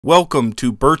Welcome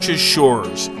to Birches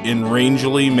Shores in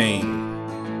Rangeley, Maine.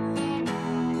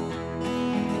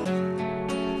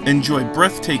 Enjoy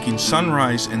breathtaking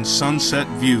sunrise and sunset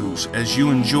views as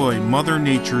you enjoy Mother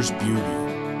Nature's beauty.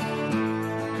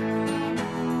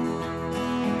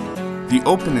 The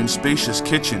open and spacious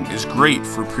kitchen is great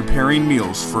for preparing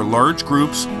meals for large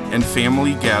groups and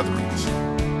family gatherings.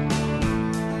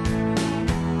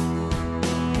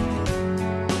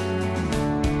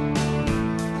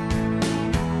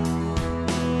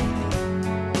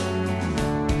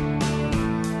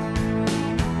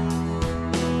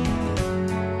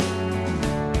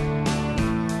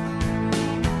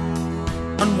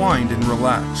 Unwind and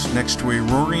relax next to a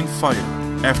roaring fire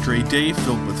after a day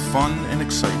filled with fun and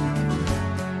excitement.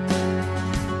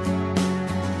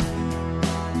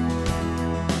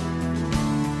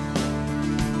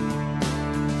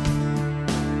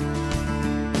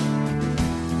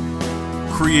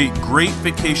 Create great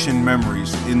vacation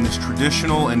memories in this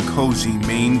traditional and cozy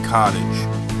Maine cottage.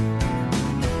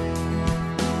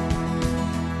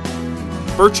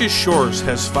 Birches Shores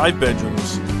has 5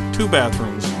 bedrooms, 2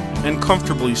 bathrooms, and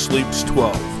comfortably sleeps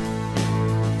 12.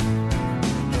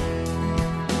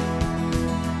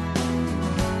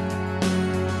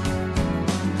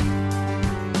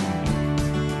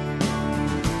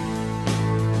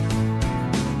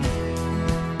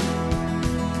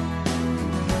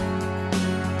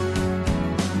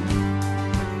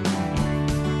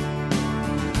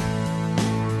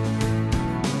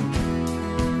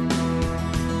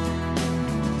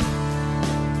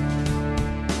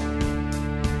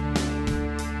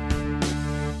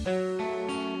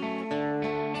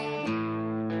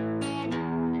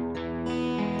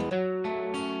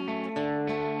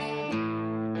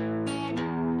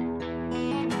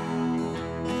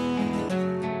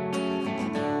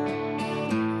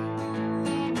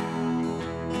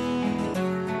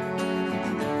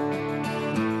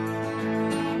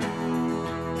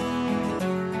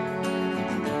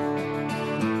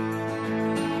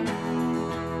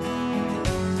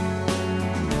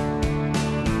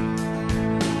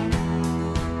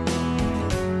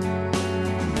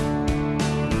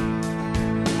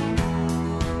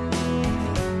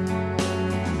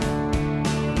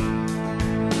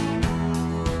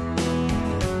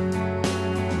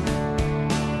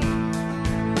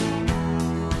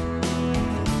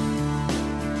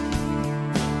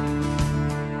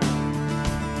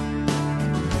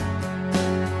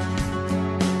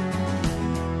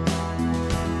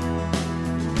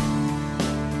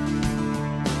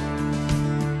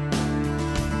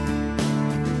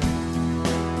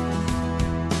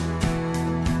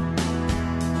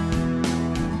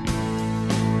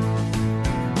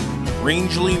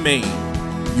 Rangeley, Maine,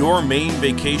 your Maine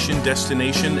vacation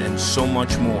destination and so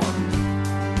much more.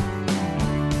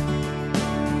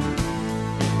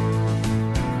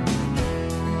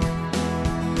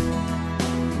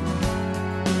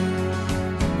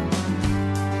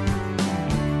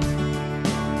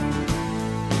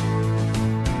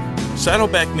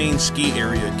 Saddleback Maine ski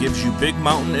area gives you big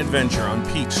mountain adventure on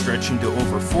peaks stretching to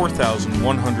over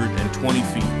 4,120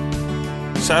 feet.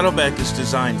 Saddleback is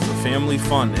designed for family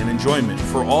fun and enjoyment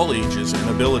for all ages and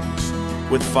abilities.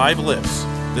 With 5 lifts,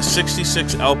 the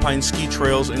 66 alpine ski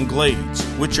trails and glades,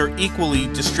 which are equally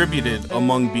distributed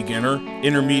among beginner,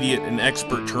 intermediate, and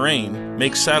expert terrain,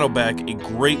 make Saddleback a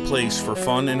great place for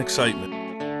fun and excitement.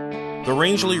 The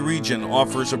Rangeley region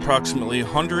offers approximately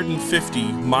 150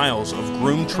 miles of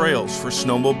groomed trails for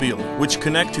snowmobiling, which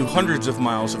connect to hundreds of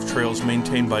miles of trails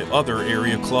maintained by other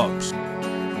area clubs.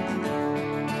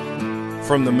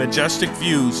 From the majestic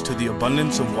views to the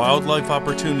abundance of wildlife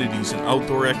opportunities and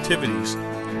outdoor activities,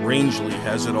 Rangeley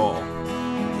has it all.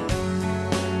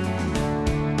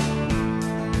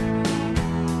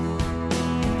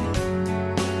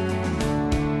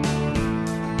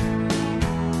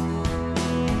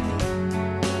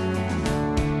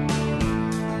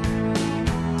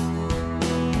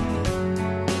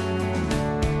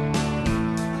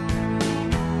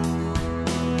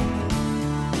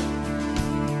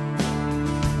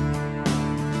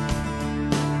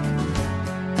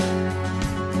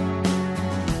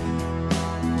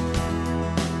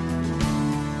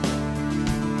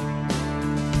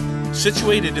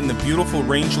 Situated in the beautiful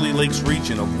Rangeley Lakes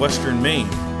region of western Maine,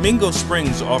 Mingo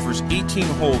Springs offers 18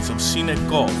 holes of scenic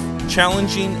golf,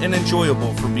 challenging and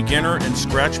enjoyable for beginner and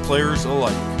scratch players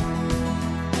alike.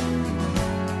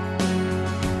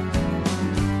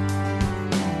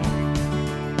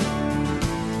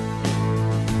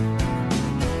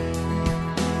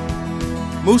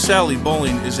 Moose Alley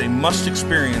Bowling is a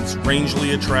must-experience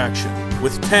Rangeley attraction,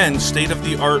 with 10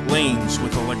 state-of-the-art lanes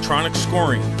with electronic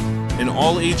scoring, an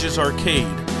all-ages arcade,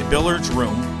 billiards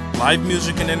room, live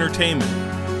music and entertainment,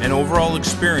 and overall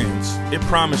experience, it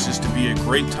promises to be a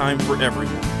great time for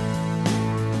everyone.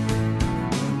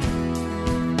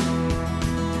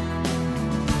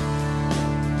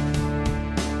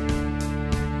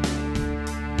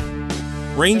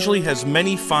 Rangeley has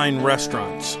many fine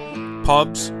restaurants,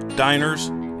 pubs, diners,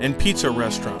 and pizza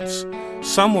restaurants,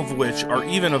 some of which are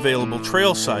even available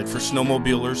trailside for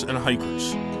snowmobilers and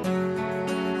hikers.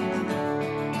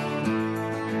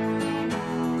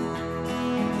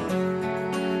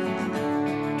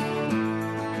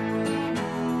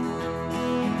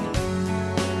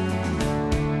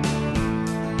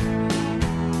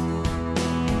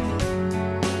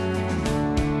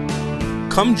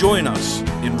 Come join us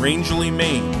in Rangeley,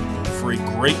 Maine for a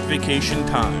great vacation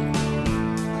time.